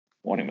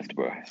Morning, Mr.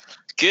 Brewer.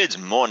 Good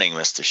morning,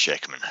 Mr.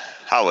 Sheckman.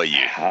 How are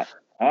you?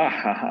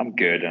 I'm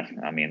good.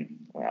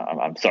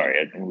 I'm sorry.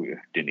 I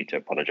do need to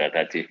apologize. I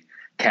had to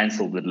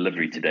cancel the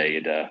delivery today.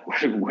 It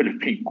would have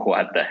been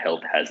quite the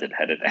health hazard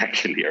had it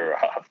actually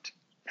arrived.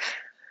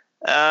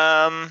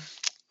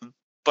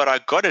 But I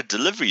got a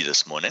delivery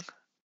this morning.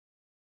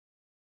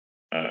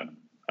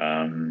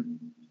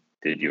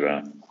 Did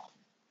you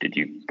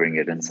bring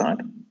it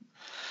inside?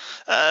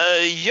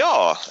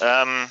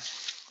 Yeah.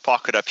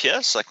 Park it up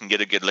here so I can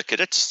get a good look at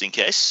it just in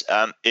case.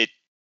 It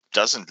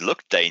doesn't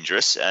look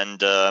dangerous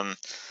and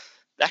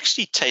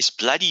actually tastes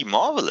bloody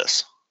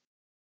marvelous.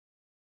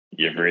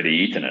 You've already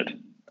eaten it?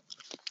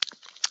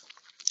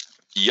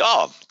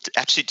 Yeah,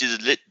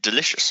 absolutely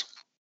delicious.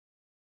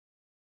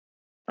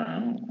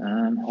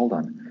 Hold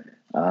on.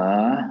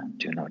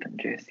 Do not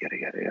ingest, yada,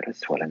 yada, yada,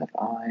 swelling of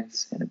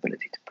eyes,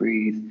 inability to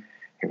breathe,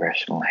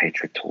 irrational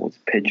hatred towards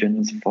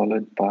pigeons,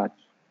 followed by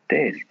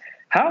death.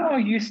 How are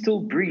you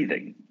still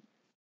breathing?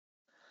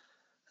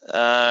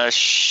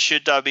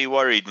 Should I be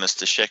worried,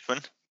 Mr.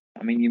 Sheckman?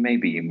 I mean, you may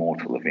be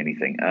immortal, if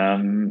anything.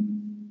 No.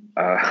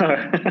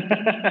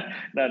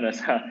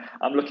 So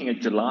I'm looking at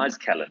July's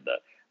calendar.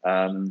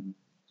 That's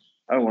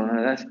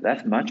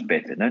much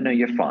better. No,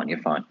 you're fine.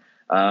 You're fine.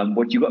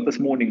 What you got this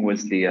morning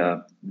was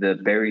the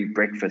berry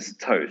breakfast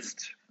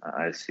toast.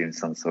 I assume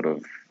some sort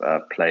of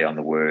play on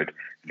the word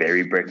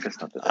berry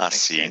breakfast. Not that I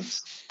makes see.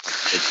 sense.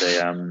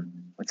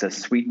 It's a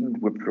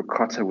sweetened whipped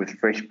ricotta with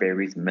fresh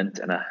berries, mint,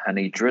 and a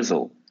honey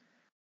drizzle.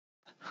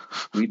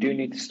 We do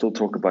need to still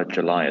talk about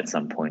July at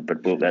some point,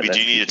 but we do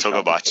need to talk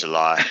about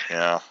July.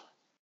 Yeah.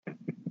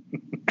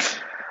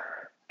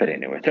 But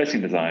anyway,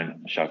 Toasting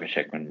Design, Shaka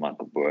Sheckman,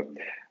 Michael Brewer.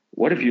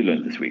 What have you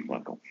learned this week,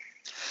 Michael?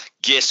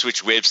 Guess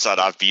which website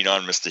I've been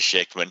on, Mr.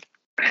 Sheckman?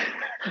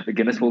 The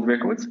Guinness World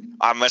Records?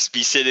 I must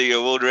be setting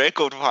a world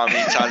record for how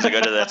many times I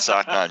go to that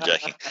site. No, I'm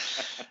joking.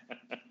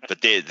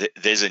 But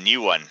there's a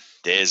new one.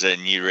 There's a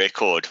new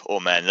record. Oh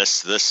man,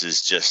 this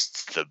is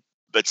just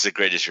it's the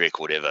greatest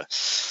record ever.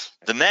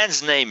 The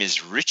man's name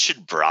is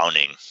Richard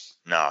Browning.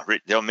 Now,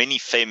 there are many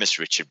famous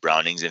Richard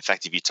Brownings. In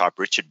fact, if you type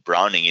Richard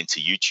Browning into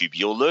YouTube,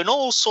 you'll learn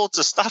all sorts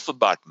of stuff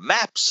about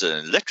maps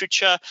and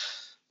literature.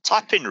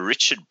 Type in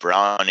Richard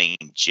Browning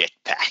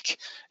jetpack.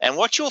 And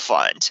what you'll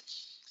find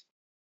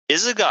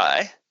is a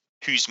guy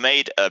who's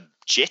made a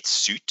jet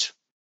suit,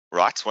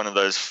 right? One of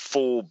those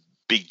 4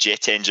 big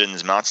jet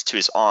engines mounted to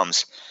his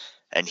arms.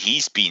 And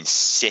he's been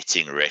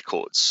setting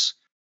records.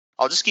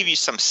 I'll just give you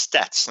some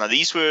stats. Now,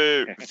 these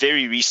were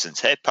very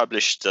recent,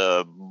 published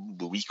a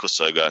week or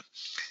so ago.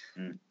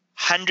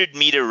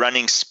 100-meter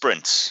running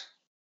sprint.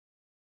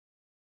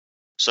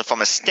 So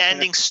from a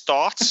standing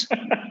start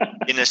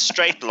in a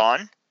straight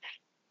line,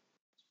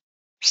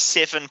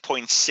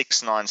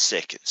 7.69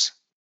 seconds.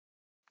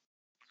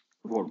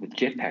 What, with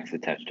jetpacks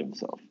attached to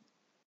himself?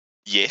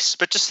 Yes,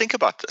 but just think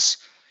about this.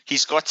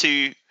 He's got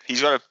to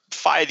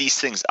fire these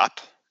things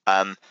up.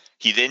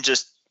 He then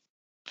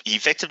he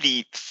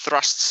effectively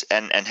thrusts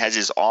and has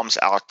his arms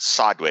out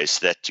sideways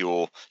so that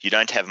you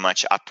don't have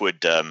much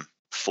upward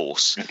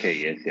force. Okay,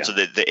 yes, yeah. So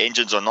the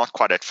engines are not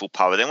quite at full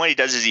power. Then what he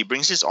does is he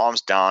brings his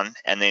arms down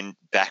and then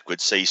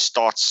backwards. So he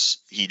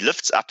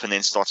lifts up and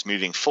then starts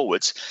moving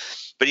forwards.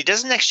 But he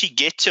doesn't actually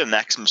get to a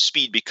maximum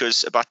speed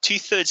because about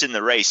 2/3 in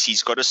the race,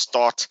 he's got to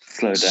start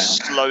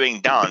slowing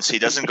down so he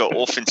doesn't go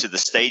off into the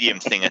stadium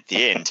thing at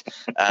the end.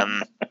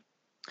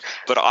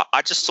 But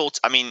I just thought,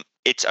 I mean,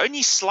 it's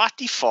only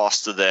slightly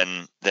faster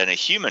than a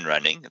human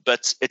running,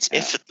 but it's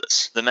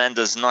effortless. The man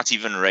does not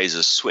even raise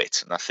a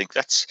sweat. And I think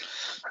it's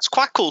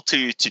quite cool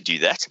to do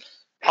that.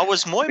 I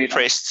was more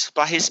impressed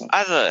by his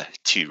other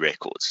 2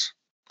 records.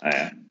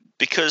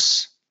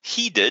 Because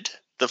he did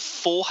the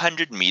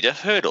 400-meter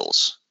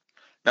hurdles.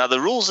 Now,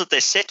 the rules that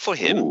they set for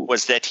him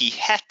was that he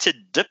had to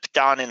dip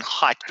down in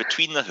height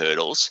between the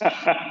hurdles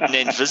and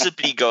then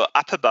visibly go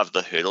up above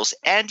the hurdles,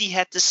 and he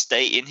had to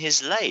stay in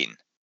his lane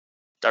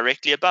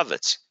directly above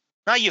it.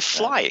 Now you're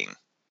flying.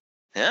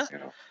 Yeah.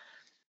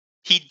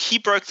 He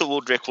broke the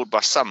world record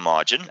by some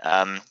margin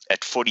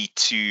at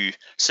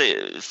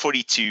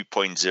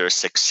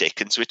 42.06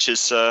 seconds, which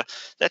is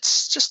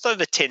that's just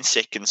over 10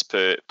 seconds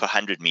per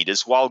 100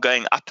 meters while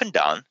going up and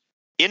down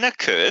in a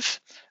curve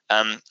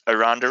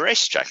around a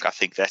racetrack. I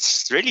think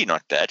that's really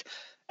not bad.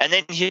 And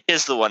then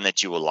here's the one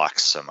that you will like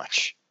so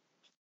much.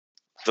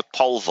 The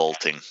pole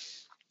vaulting.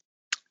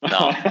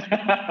 Now,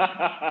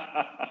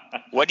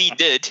 what he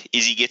did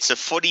is he gets a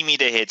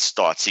 40-meter head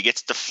start. So he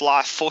gets to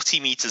fly 40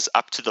 meters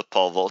up to the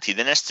pole vault. He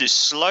then has to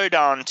slow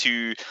down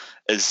to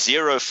a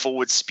 0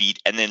 forward speed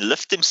and then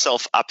lift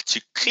himself up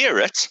to clear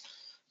it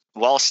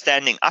while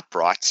standing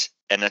upright.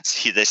 And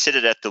they set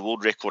it at the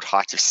world record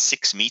height of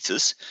 6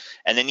 meters.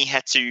 And then he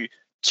had to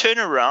turn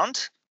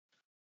around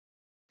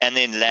and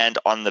then land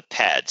on the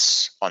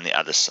pads on the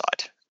other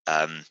side.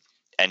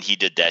 And he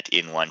did that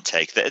in one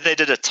take. They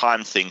did a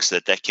time thing so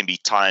that can be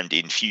timed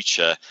in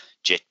future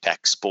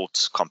jetpack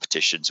sports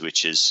competitions,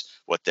 which is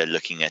what they're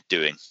looking at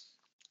doing,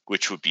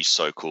 which would be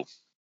so cool.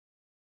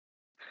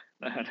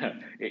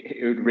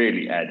 It would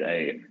really add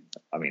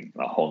I mean,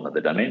 a whole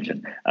other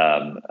dimension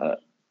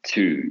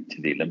to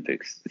the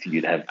Olympics. So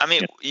you'd have. I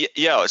mean,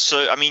 yeah.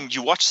 So I mean,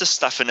 you watch this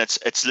stuff and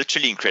it's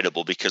literally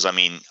incredible because I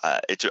mean,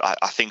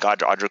 I think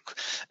I'd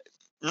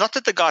not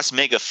that the guy's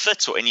mega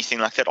fit or anything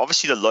like that.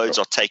 Obviously, the loads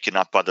are taken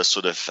up by the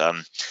sort of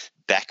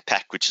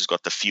backpack, which has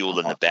got the fuel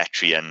and the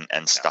battery and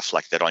stuff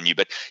like that on you.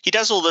 But he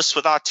does all this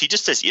he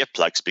just has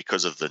earplugs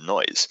because of the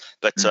noise.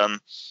 But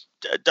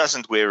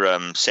doesn't wear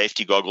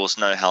safety goggles,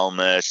 no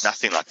helmet,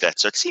 nothing like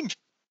that. So it seems,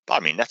 I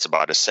mean, that's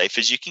about as safe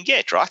as you can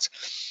get, right?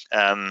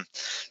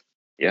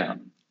 Yeah.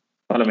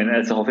 Well, I mean,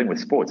 that's the whole thing with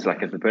sports.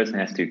 Like if the person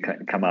has to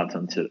come out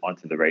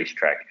onto the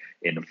racetrack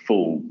in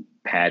full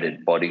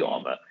padded body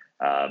armor,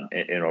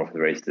 in order for the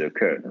race to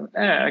occur.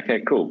 Okay,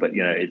 cool. But,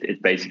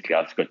 it's basically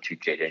I've just got 2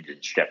 jet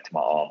engines strapped to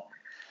my arm.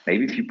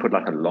 Maybe if you put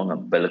like a long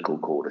umbilical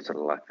cord or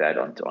something like that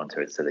onto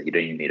it so that you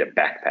don't even need a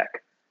backpack.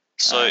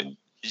 So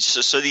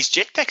these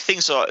jetpack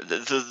things are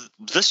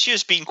this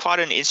year's been quite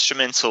an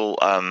instrumental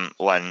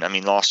one. I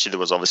mean, last year there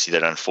was obviously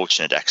that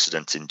unfortunate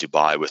accident in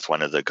Dubai with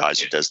one of the guys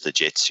who does the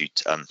jet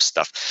suit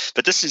stuff.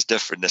 But this is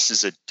different. This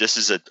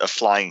is a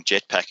flying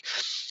jetpack.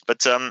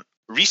 But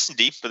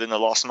recently, within the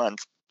last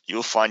month,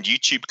 you'll find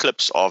YouTube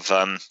clips of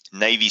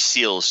Navy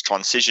SEALs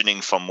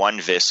transitioning from one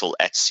vessel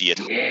at sea at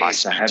high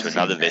speed to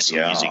another vessel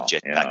using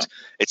jetpacks. Yeah.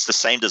 It's the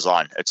same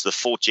design. It's the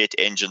 4 jet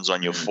engines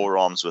on your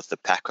forearms with the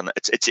pack on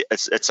it.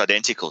 It's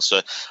identical.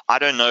 So I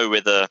don't know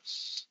whether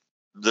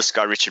this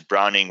guy, Richard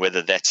Browning,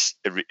 whether that's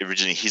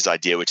originally his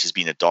idea, which has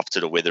been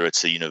adopted, or whether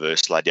it's a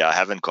universal idea. I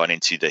haven't gone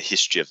into the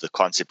history of the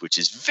concept, which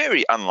is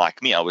very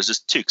unlike me. I was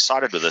just too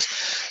excited with this.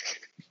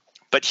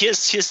 But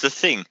here's the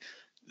thing.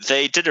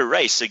 They did a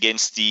race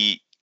against the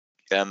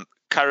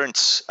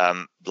current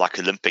like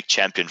Olympic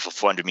champion for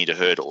 400 meter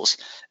hurdles,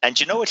 and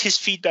you know what his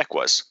feedback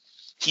was?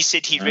 He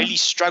said he really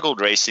struggled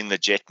racing the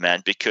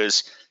Jetman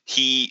because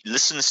he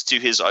listens to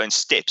his own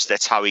steps.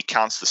 That's how he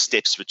counts the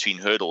steps between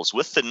hurdles.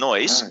 With the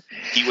noise,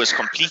 he was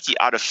completely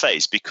out of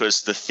phase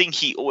because the thing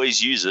he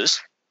always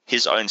uses,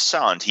 his own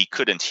sound, he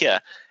couldn't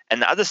hear.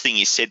 And the other thing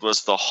he said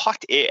was the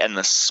hot air and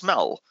the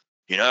smell.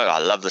 I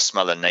love the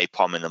smell of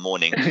napalm in the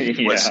morning.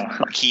 Was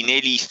like he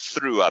nearly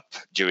threw up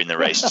during the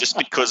race just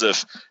because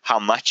of how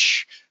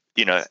much,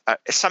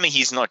 something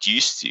he's not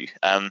used to.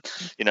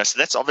 So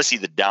that's obviously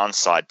the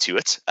downside to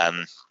it.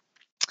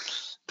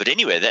 But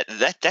anyway,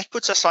 that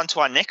puts us on to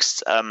our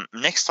next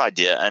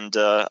idea, and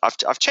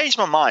I've changed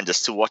my mind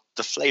as to what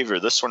the flavor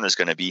of this one is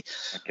going to be.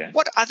 Okay.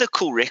 What other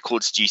cool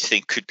records do you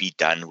think could be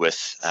done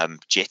with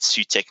jet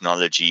suit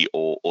technology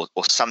or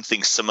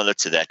something similar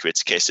to that? Where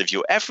it's a case of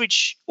your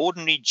average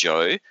ordinary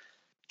Joe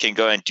can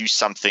go and do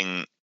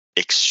something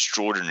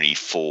extraordinary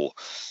for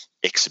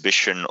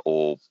exhibition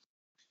or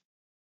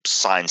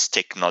science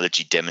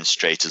technology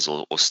demonstrators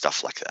or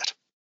stuff like that.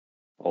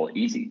 Or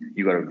easy.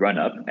 You got to run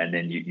up, and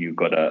then you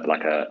got a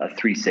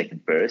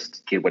 3-second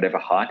burst, get whatever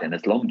height, and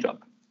it's long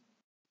jump,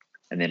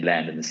 and then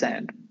land in the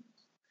sand.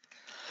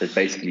 So it's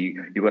basically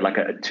you got like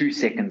a 2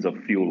 seconds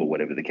of fuel or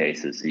whatever the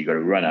case is. So you got to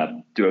run up,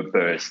 do a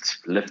burst,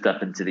 lift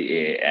up into the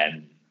air,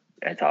 and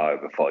that's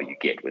however far you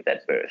get with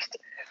that burst.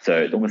 So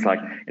it's almost like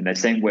in the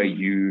same way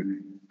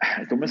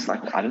it's almost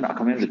like, I don't know, I can't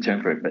remember the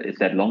term for it, but it's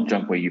that long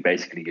jump where you're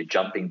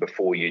jumping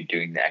before you're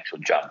doing the actual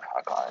jump.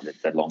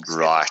 It's that long step.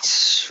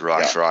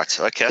 Right.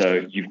 Okay.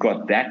 So you've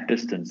got that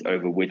distance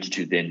over which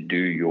to then do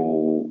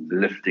your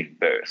lifting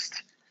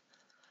burst.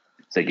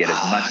 So get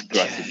as much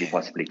thrust as you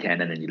possibly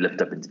can, and then you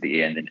lift up into the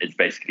air, and then it's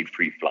basically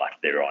free flight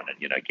thereon, and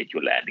get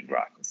your landing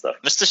right and stuff.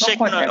 Mr.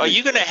 Sheckman, are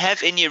you going to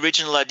have any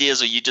original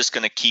ideas, or are you just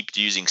going to keep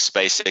using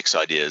SpaceX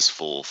ideas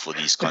for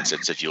these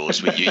concepts of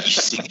yours, where you're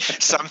using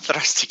some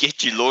thrust to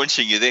get you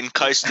launching, you're then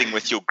coasting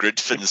with your grid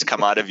fins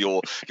come out of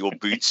your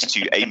boots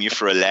to aim you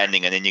for a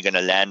landing, and then you're going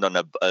to land on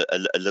a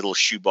little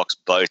shoebox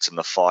boat on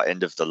the far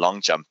end of the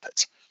long jump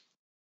pit?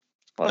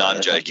 Well, no,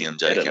 I'm joking.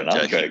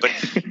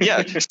 But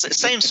yeah,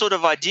 same sort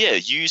of idea.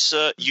 Use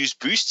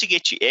boost to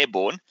get you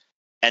airborne,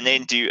 and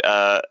then do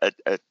a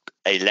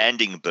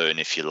landing burn,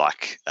 if you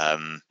like.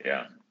 In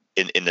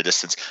the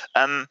distance.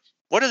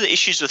 What are the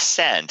issues with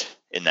sand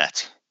in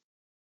that?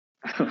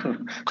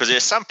 Because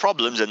there's some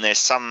problems, and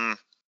there's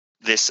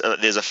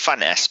a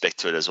fun aspect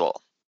to it as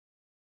well.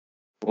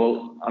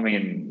 Well, I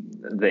mean,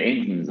 the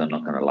engines are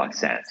not going to like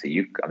sand, so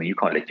you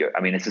can't let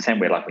it's the same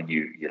way like when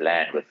you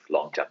land with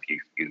long jump,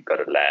 you got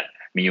to land.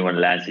 I mean, you want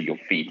to land so your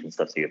feet and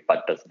stuff, so your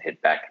butt doesn't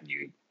hit back, and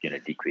you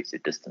decrease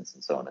your distance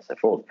and so on and so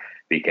forth.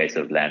 Be a case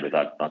of land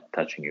without not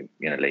touching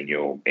letting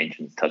your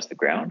engines touch the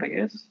ground, I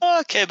guess.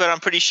 Okay, but I'm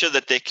pretty sure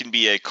that there can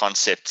be a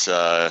concept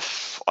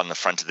on the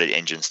front of the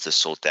engines to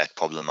sort that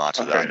problem out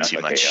without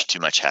too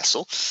much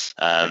hassle.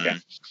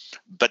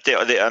 But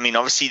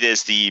obviously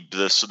there's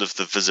the sort of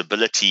the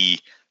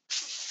visibility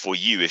for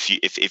you.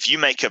 If you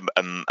make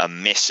a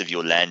mess of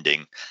your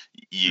landing,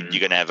 you're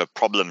going to have a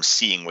problem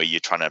seeing where you're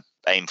trying to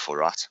aim for,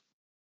 right?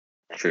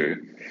 True.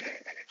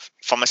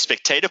 From a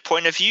spectator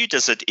point of view,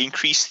 does it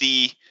increase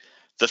the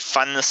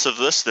funness of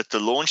this? That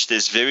the launch,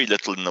 there's very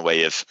little in the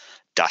way of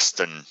dust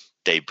and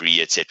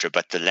debris, etc.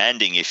 But the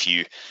landing, if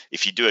you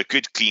do a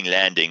good clean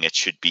landing, it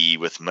should be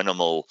with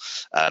minimal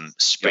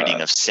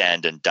spreading of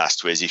sand and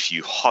dust. Whereas if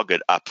you hog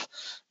it up,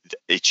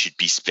 it should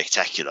be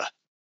spectacular.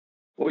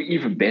 Or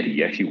even better,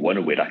 you actually want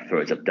to wear like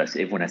throws up dust.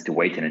 Everyone has to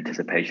wait in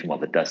anticipation while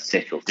the dust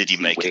settles. Did he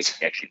make it?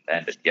 He actually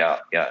landed. Yeah.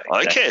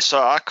 Exactly. Okay, so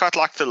I quite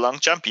like the long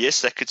jump.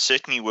 Yes, that could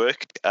certainly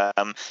work.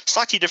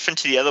 Slightly different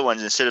to the other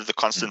ones. Instead of the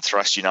constant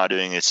thrust, you're now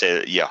doing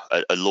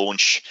a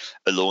launch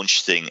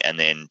thing, and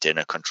then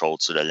a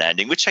controlled sort of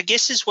landing, which I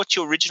guess is what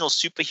your original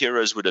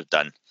superheroes would have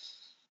done.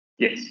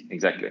 Yes,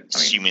 exactly.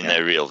 Assuming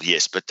they're real,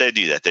 yes, but they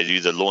do that. They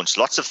do the launch,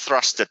 lots of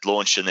thrust at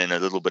launch, and then a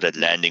little bit at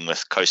landing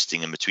with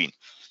coasting in between.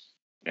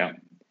 Yeah.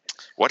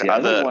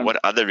 What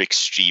other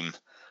extreme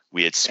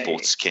weird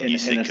sports can you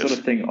think of? And a sort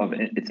of thing of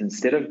it's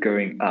instead of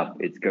going up,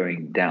 it's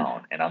going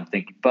down. And I'm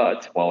thinking,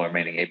 but while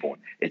remaining airborne,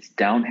 it's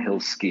downhill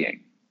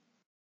skiing.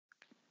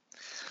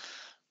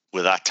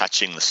 Without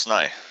touching the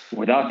snow.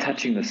 Without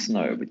touching the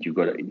snow, but you've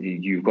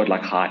got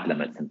like height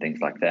limits and things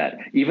like that.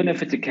 Even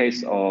if it's a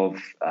case of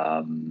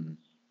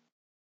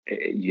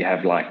you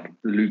have like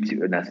loops,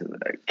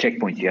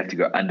 checkpoints, you have to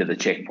go under the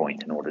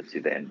checkpoint in order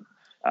to then.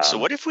 So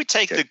what if we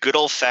take the good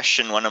old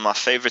fashioned, one of my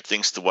favorite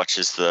things to watch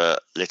is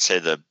let's say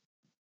the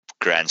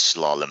Grand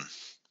Slalom.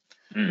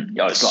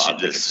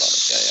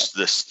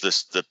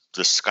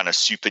 This kind of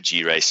super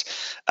G race.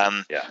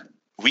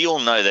 We all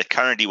know that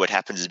currently what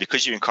happens is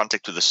because you're in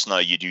contact with the snow,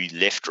 you do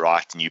left,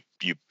 right, and you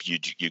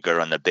go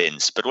around the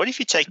bends. But what if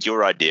you take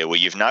your idea where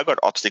you've now got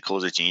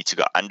obstacles that you need to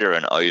go under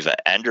and over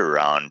and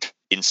around,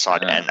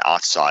 inside and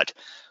outside?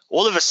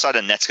 All of a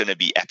sudden, that's going to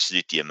be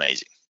absolutely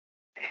amazing.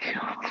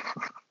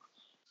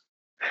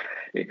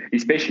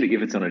 Especially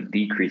if it's on a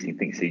decreasing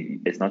thing. So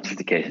it's not just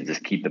a case of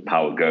just keep the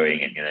power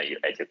going and,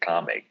 as you're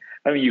climbing.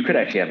 I mean, you could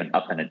actually have an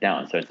up and a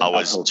down. So I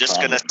was just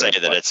going to say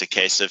that it's a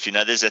case of,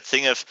 there's a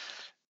thing of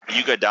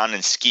you go down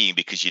and skiing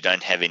because you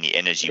don't have any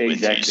energy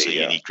with you, so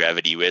you need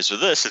gravity. Whereas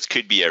with this, it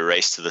could be a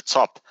race to the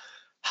top.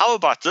 How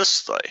about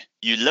this, though?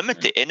 You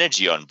limit the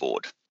energy on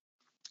board.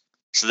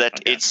 So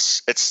that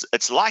it's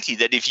likely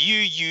that if you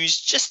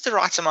use just the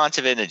right amount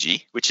of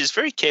energy, which is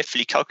very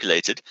carefully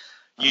calculated,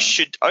 you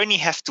should only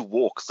have to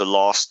walk the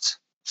last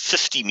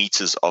 50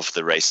 meters of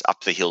the race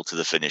up the hill to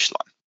the finish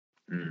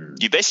line.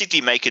 You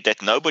basically make it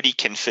that nobody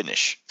can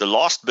finish. The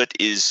last bit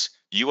is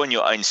you on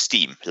your own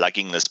steam,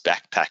 lugging this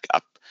backpack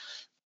up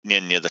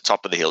near the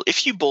top of the hill.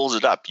 If you balls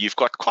it up, you've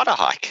got quite a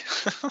hike.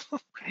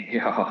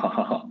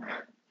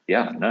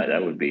 No,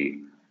 that would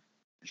be.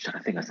 I'm trying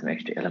to think of some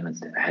extra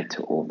elements to add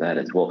to all that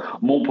as well.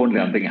 More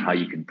importantly, I'm thinking how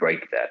you can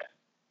break that.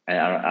 And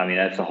I mean,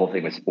 that's the whole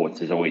thing with sports.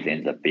 There always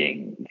ends up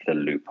being the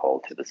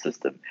loophole to the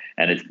system.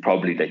 And it's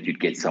probably that you'd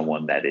get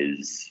someone that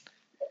is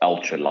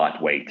ultra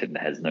lightweight and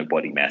has no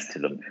body mass to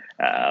them.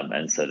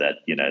 And so that,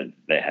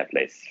 they have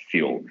less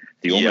fuel.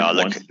 So you almost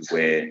want it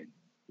where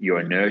your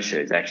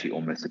inertia is actually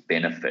almost a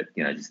benefit.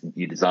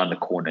 You design the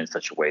corner in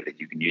such a way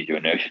that you can use your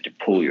inertia to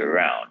pull you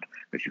around.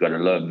 If you've got a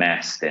low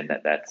mass, then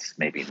that's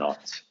maybe not.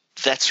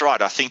 That's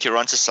right. I think you're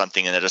onto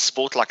something, and that a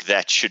sport like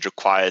that should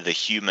require the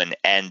human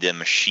and the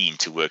machine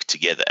to work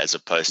together as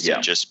opposed to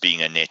just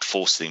being a net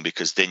force thing,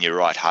 because then you're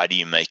right. How do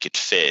you make it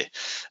fair?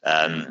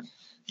 I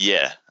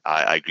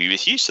agree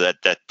with you. So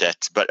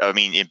but I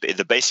mean,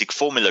 the basic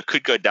formula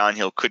could go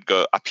downhill, could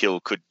go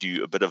uphill, could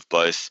do a bit of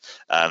both.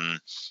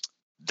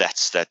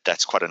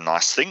 That's quite a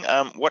nice thing.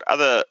 What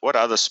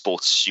other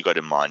sports you got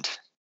in mind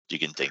you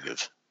can think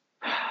of?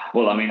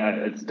 Well, I mean,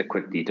 it's the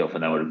quick detail for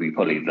that would be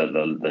probably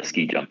the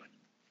ski jump.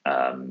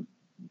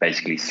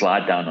 Basically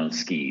slide down on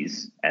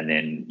skis, and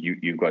then you're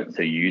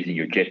using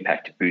your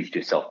jetpack to boost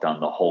yourself down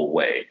the whole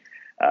way,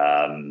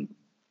 and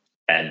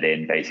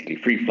then basically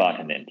free flight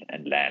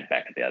and land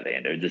back at the other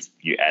end. Or just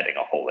you're adding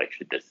a whole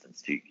extra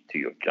distance to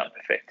your jump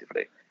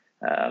effectively.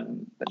 I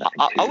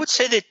would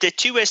say that there are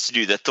two ways to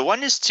do that. The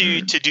one is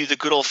to do the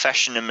good old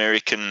fashioned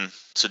American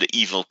sort of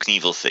Evel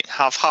Knievel thing.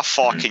 How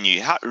far can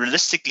you? How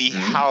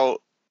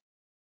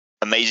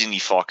amazingly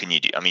far can you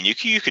do? I mean,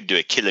 you could do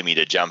a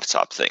kilometer jump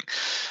type thing,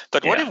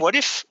 but what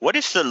if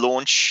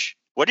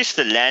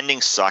the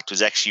landing site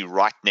was actually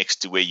right next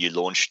to where you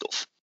launched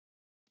off?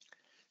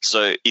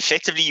 So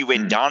effectively, you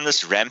went down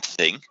this ramp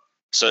thing.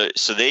 So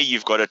there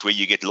you've got it where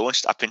you get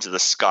launched up into the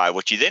sky.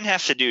 What you then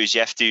have to do is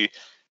you have to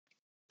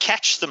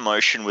catch the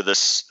motion with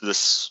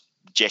this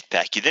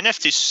jetpack. You then have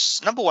to,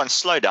 number one,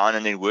 slow down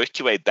and then work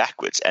your way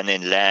backwards and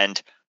then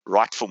land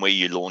right from where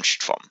you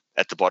launched from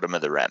at the bottom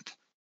of the ramp.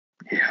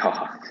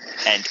 Yeah.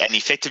 And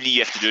effectively,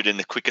 you have to do it in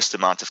the quickest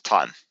amount of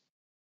time.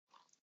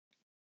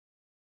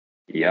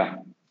 Yeah.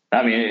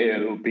 I mean,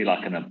 it would be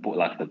like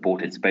the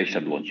aborted space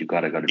shuttle launch. You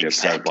got to do a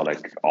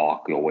parabolic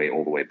arc your way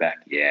all the way back.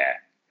 Yeah.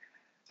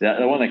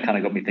 The one that kind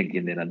of got me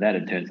thinking then on that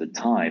in terms of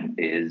time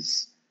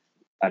is,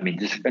 I mean,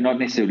 just not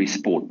necessarily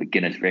sport, but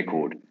Guinness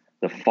record,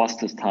 the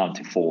fastest time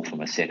to fall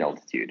from a set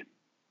altitude.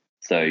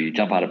 So you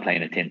jump out of a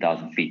plane at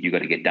 10,000 feet, you got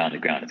to get down the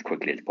ground as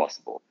quickly as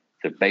possible.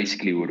 So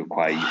basically, it would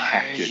require you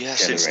have to accelerate.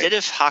 So instead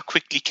of how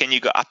quickly can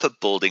you go up a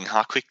building,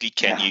 how quickly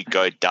can you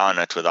go down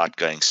it without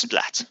going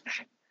splat?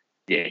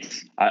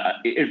 Yes,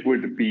 it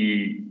would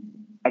be.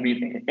 I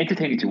mean,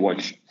 entertaining to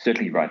watch,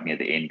 certainly right near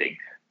the ending,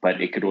 but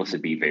it could also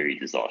be very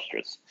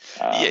disastrous.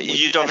 Yeah, Which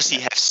is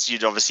fascinating.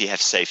 you'd obviously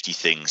have safety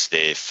things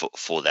there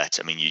for that.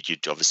 I mean,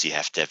 you'd obviously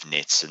have to have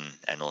nets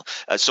and all.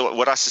 So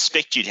what I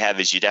suspect you'd have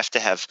is you'd have to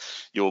have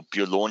your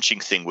launching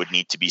thing would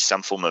need to be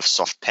some form of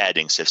soft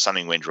padding. So if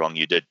something went wrong,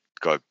 you did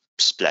go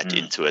splat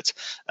into it.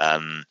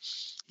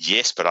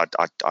 Yes, but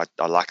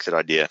I like that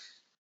idea.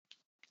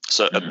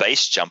 So a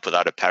base jump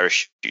without a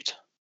parachute.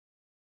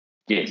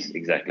 Yes,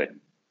 exactly.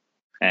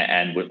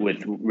 And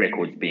with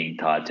records being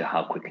tied to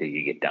how quickly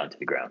you get down to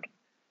the ground.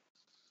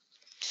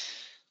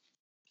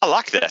 I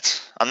like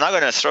that. I'm now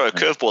going to throw a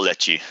curveball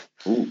at you.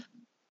 Ooh.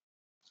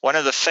 One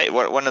of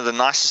the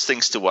nicest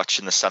things to watch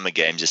in the summer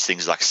games is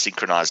things like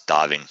synchronized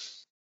diving.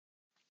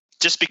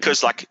 Just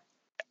because, like,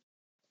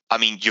 I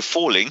mean, you're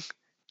falling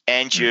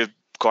and you've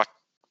got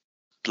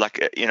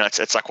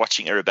it's like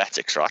watching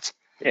aerobatics, right?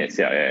 Yes,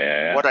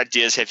 yeah. What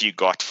ideas have you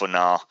got for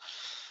now?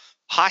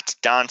 Height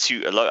down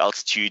to a low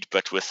altitude,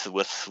 but with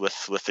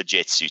a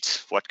jet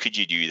suit. What could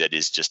you do that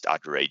is just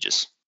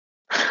outrageous?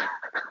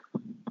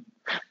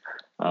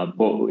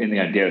 Well, in the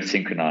idea of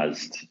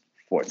synchronized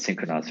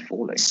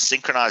falling,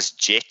 synchronized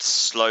jets,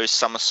 slow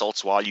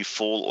somersaults while you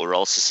fall, or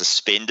else a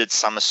suspended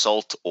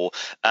somersault. Or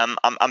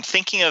I'm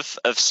thinking of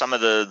some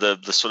of the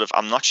sort of,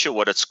 I'm not sure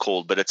what it's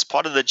called, but it's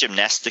part of the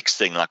gymnastics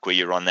thing, like where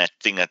you're on that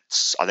thing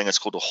that's, I think it's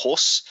called a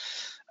horse,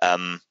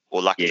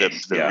 or like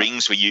the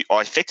rings where you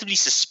are effectively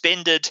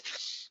suspended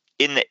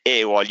in the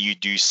air while you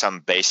do some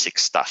basic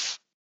stuff.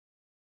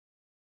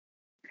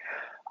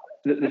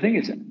 The thing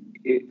is,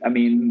 I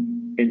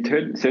mean, in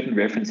certain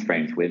reference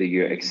frames, whether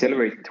you're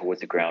accelerating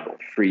towards the ground or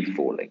free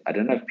falling, I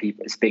don't know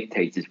if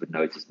spectators would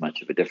notice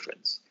much of a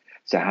difference.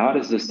 So how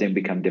does this then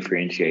become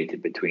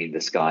differentiated between the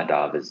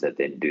skydivers that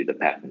then do the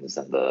patterns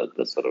and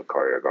the sort of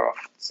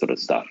choreographed sort of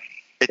stuff?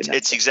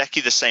 It's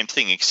exactly the same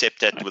thing,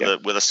 except that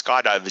with the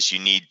skydivers, you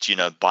need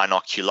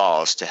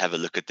binoculars to have a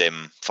look at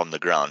them from the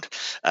ground.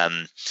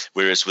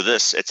 Whereas with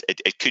this,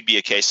 it could be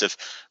a case of,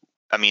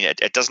 I mean,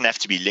 it doesn't have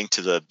to be linked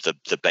to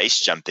the base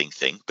jumping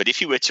thing. But if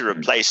you were to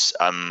replace,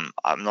 I'm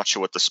not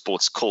sure what the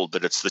sport's called,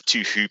 but it's the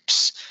two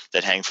hoops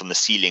that hang from the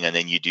ceiling, and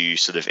then you do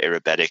sort of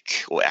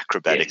aerobatic or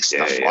acrobatic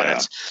stuff on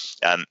it.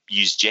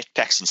 Use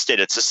jetpacks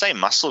instead. It's the same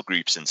muscle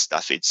groups and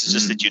stuff. It's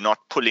just that you're not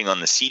pulling on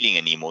the ceiling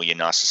anymore. You're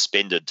now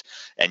suspended,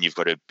 and you've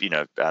got to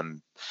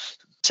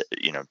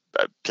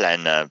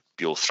plan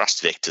your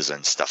thrust vectors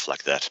and stuff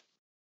like that.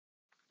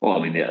 Well,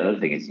 I mean, the other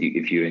thing is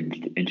if you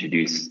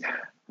introduce.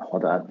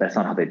 Well, that's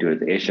not how they do it at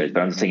the air shows, but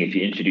I'm saying if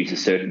you introduce a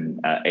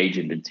certain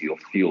agent into your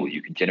fuel,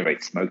 you can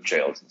generate smoke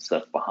trails and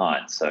stuff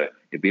behind. So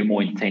it'd be a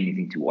more entertaining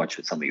thing to watch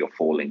with some of your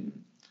falling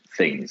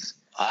things.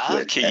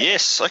 Okay,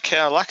 yes. Okay,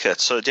 I like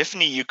that. So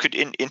definitely you could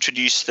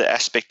introduce the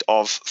aspect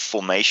of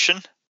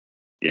formation.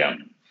 Yeah.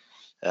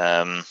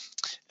 And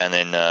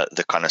then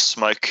the kind of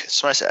smoke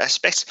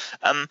aspects.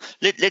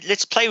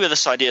 Let's play with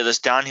this idea, this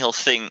downhill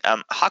thing.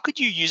 How could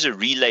you use a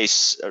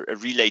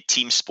relay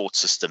team sport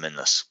system in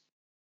this?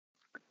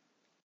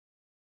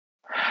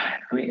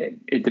 I mean,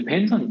 it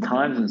depends on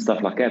times and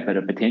stuff like that,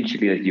 but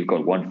potentially that you've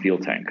got one fuel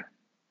tank.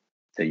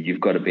 So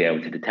you've got to be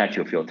able to detach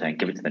your fuel tank,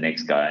 give it to the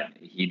next guy.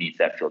 He needs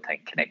that fuel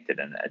tank connected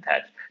and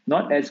attached.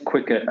 Not as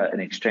quick an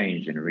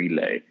exchange in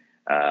relay,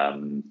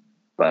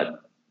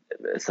 but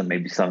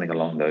maybe something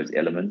along those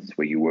elements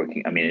where you're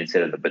working. I mean,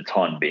 instead of the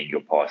baton being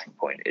your passing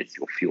point, it's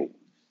your fuel.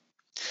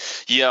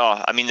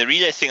 Yeah, I mean, the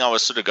relay thing I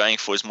was sort of going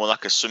for is more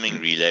like a swimming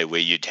relay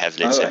where you'd have,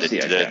 let's say,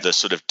 the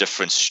sort of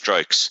different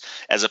strokes,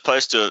 as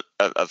opposed to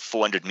a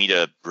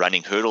 400-meter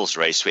running hurdles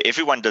race where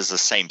everyone does the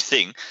same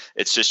thing.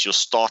 It's just your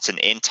start and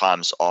end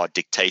times are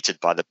dictated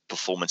by the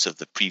performance of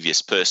the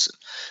previous person.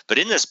 But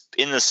in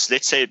this,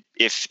 let's say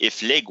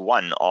if leg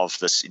one of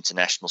this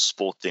international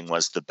sport thing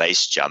was the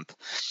base jump,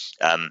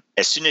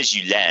 as soon as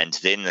you land,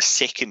 then the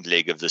second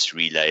leg of this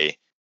relay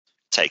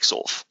takes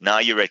off. Now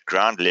you're at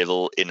ground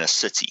level in a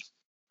city.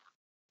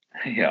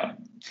 Yeah.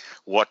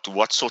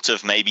 What sort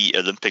of maybe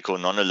Olympic or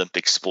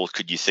non-Olympic sport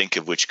could you think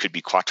of which could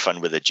be quite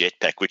fun with a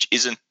jetpack, which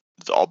isn't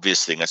the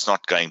obvious thing? It's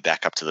not going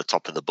back up to the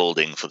top of the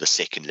building for the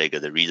second leg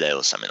of the relay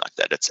or something like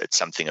that. It's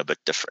something a bit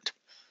different.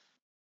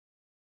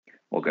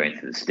 Or going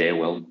through the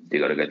stairwell, you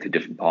got to go through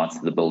different parts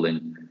of the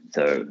building.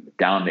 So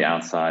down the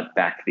outside,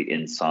 back the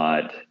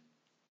inside.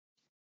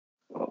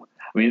 Well,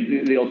 I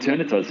mean, the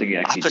alternative I was thinking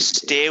actually... Up a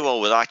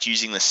stairwell without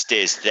using the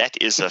stairs. That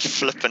is a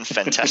flippin'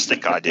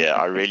 fantastic idea.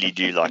 I really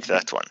do like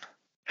that one.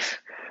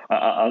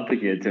 I'm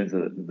thinking in terms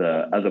of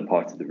the other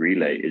parts of the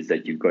relay is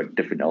that you've got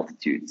different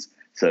altitudes.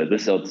 So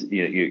this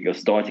your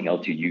starting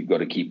altitude, you've got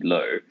to keep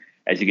low.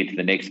 As you get to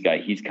the next guy,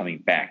 he's coming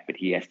back, but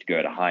he has to go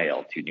at a high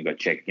altitude. You've got to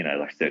check,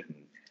 like certain...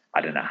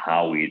 I don't know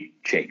how we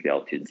check the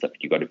altitude and stuff.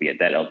 You've got to be at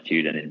that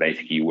altitude, and then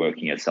basically you're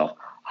working yourself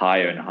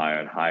higher and higher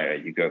and higher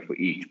as you go for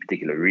each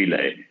particular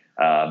relay.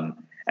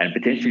 And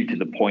potentially to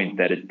the point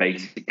that it's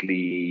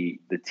basically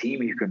the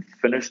team who can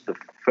finish the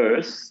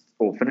first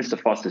or finish the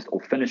fastest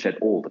or finish at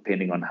all,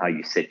 depending on how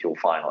you set your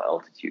final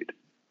altitude.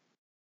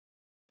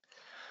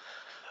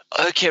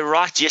 Okay,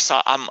 right. Yes,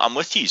 I'm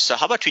with you. So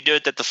how about we do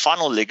it that the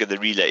final leg of the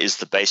relay is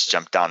the base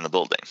jump down the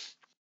building?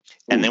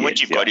 And then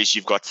what you've got is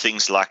you've got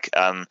things like,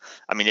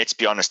 let's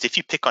be honest, if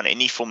you pick on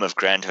any form of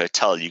grand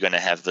hotel, you're going to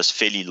have this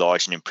fairly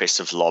large and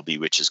impressive lobby,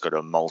 which has got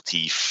a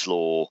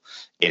multi-floor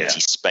empty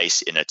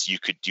space in it. You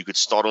could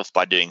start off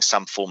by doing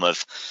some form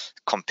of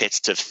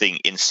competitive thing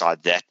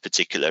inside that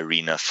particular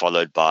arena,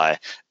 followed by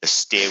a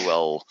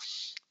stairwell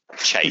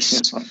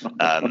chase,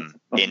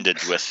 ended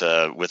with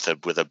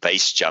a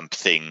base jump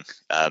thing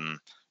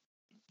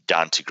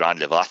down to ground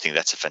level. I think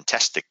that's a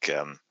fantastic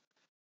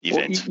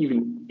event.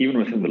 Well, even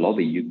within the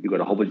lobby, you've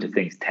got a whole bunch of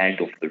things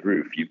tagged off the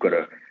roof. You've got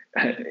to,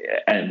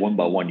 and one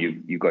by one,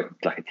 you've got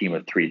like a team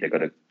of 3. They've got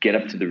to get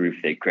up to the roof.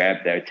 They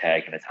grab their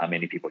tag, and it's how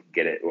many people can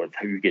get it, or it's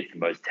who gets the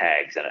most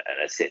tags in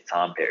a set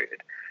time period.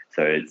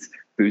 So it's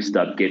boost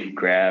up,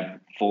 grab,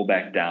 fall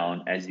back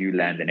down. As you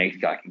land, the next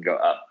guy can go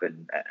up,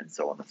 and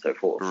so on and so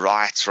forth.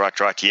 Right.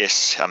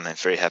 Yes, I'm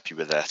very happy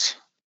with that.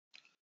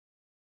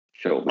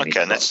 Sure.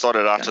 Okay, and that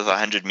started out with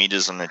 100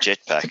 meters on the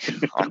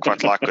jetpack. I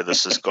quite like where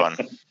this has gone.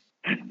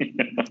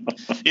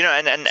 And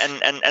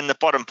the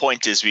bottom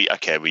point is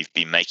we've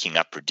been making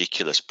up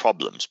ridiculous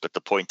problems, but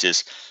the point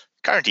is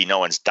currently no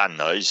one's done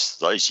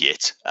those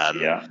yet.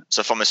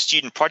 So from a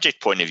student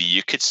project point of view,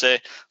 you could say,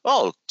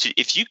 well,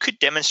 if you could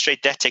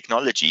demonstrate that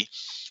technology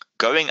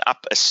going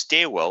up a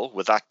stairwell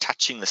without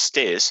touching the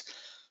stairs,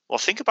 well,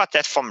 think about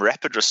that from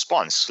rapid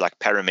response, like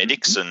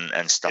paramedics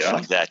and stuff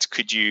like that.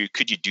 Could you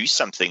do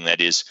something that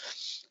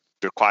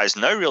requires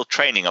no real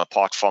training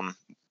apart from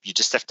you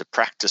just have to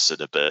practice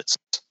it a bit,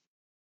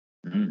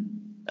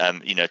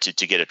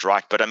 to get it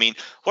right. But I mean,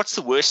 what's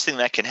the worst thing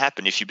that can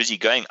happen if you're busy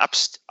going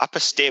up a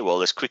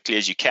stairwell as quickly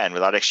as you can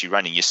without actually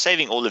running? You're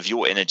saving all of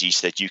your energy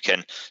so that you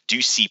can do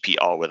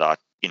CPR without,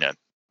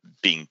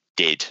 being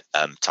dead,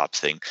 type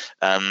thing.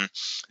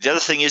 The other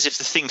thing is if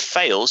the thing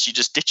fails, you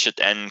just ditch it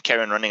and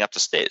carry on running up the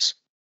stairs.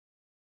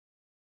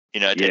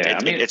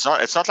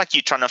 It's not like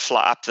you're trying to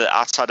fly up the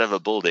outside of a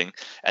building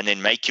and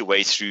then make your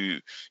way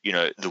through,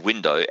 the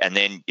window. And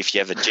then if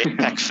you have a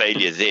jetpack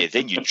failure there,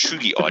 then you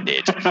truly are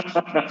dead.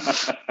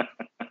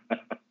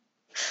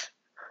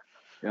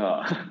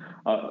 Yeah,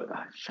 I was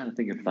trying to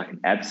think of like an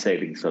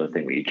abseiling sort of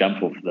thing where you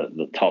jump off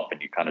the top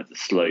and you kind of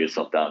just slow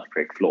yourself down to the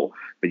correct floor.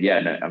 But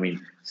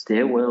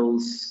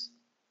stairwells.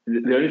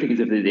 The only thing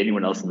is if there's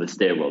anyone else in the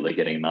stairwell, they're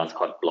getting a nice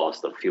hot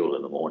blast of fuel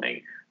in the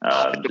morning.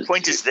 The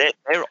point is they're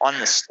on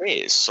the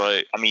stairs.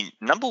 So,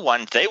 number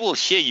one, they will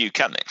hear you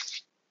coming.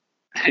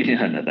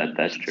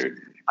 That's true.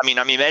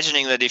 I'm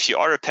imagining that if you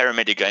are a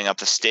paramedic going up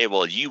the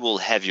stairwell, you will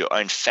have your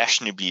own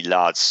fashionably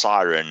loud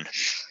siren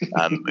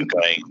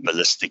going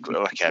ballistic.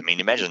 Okay,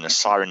 imagine a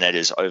siren that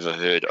is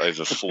overheard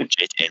over 4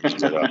 jet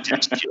engines that are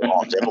attached to your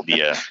arms. That'll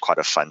be quite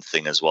a fun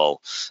thing as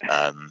well.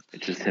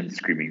 It's just him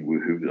screaming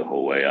woohoo the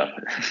whole way up,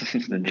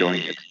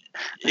 enjoying it.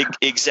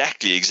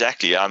 Exactly. I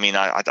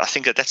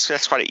think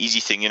that's quite an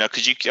easy thing,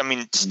 because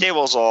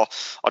stairwells are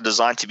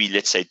designed to be,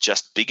 let's say,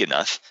 just big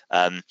enough.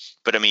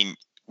 But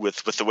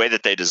with the way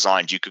that they're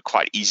designed, you could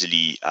quite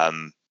easily,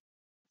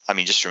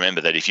 just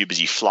remember that if you're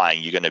busy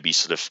flying, you're going to be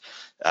sort of,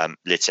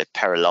 let's say,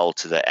 parallel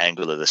to the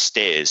angle of the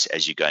stairs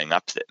as you're going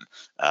up them.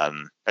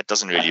 That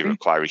doesn't really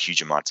require a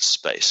huge amount of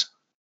space.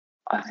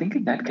 I think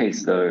in that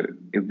case, though,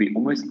 it would be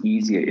almost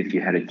easier if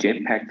you had a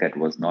jetpack that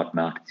was not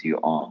mounted to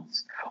your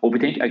arms. Or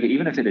potentially,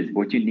 even if it is,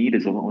 what you need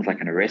is almost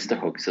like an arrestor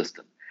hook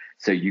system.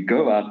 So you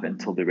go up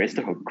until the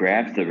arrestor hook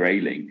grabs the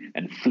railing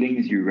and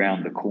flings you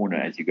around the corner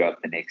as you go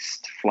up the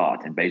next flight.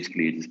 And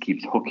basically it just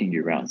keeps hooking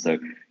you around. So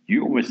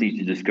you almost need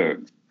to just go,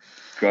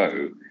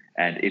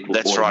 and it will.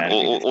 That's right.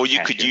 Or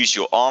you could use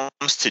your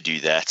arms to do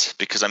that,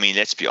 because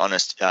let's be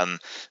honest,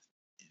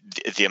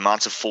 the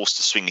amount of force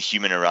to swing a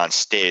human around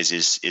stairs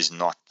is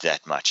not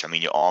that much.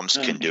 Your arms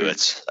can do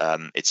it,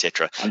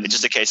 etc. It's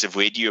just a case of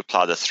where do you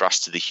apply the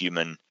thrust to the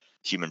human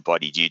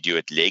body? Do you do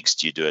it legs?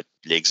 Do you do it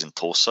legs and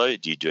torso?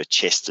 Do you do it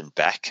chest and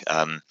back?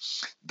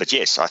 But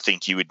yes, I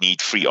think you would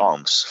need free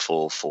arms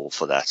for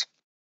that.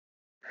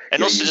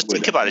 And also just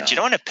think about it. You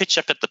don't want to pitch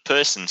up at the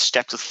person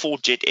strapped with 4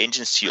 jet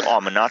engines to your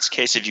arm, and now it's a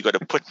case of you've got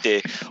to put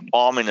their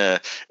arm in a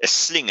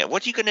sling.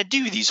 What are you going to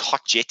do with these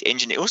hot jet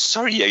engines? Oh,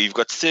 sorry, you've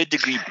got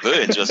 3rd-degree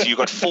burns. You've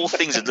got 4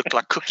 things that look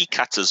like cookie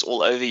cutters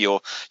all over your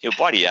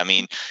body.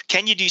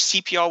 Can you do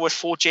CPR with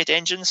 4 jet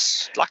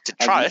engines? I'd like to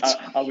try it.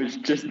 I was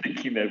just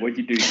thinking that what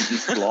you do is you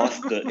just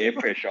blast the air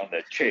pressure on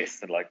their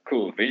chest and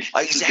cool.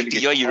 Exactly.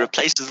 Yeah, you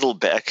replace the little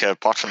back,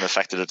 apart from the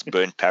fact that it's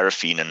burnt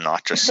paraffin and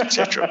nitrous,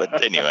 etc.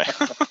 But anyway.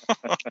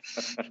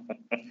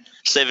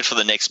 Save it for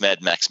the next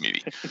Mad Max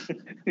movie.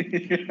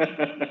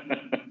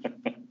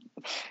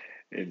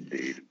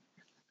 Indeed.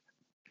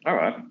 All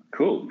right,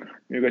 cool. If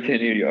you've got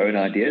any of your own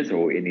ideas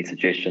or any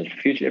suggestions for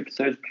future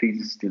episodes,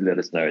 please do let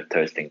us know at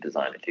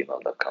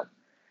toastingdesign@gmail.com.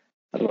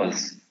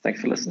 Otherwise,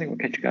 thanks for listening. We'll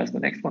catch you guys in the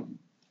next one.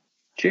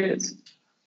 Cheers.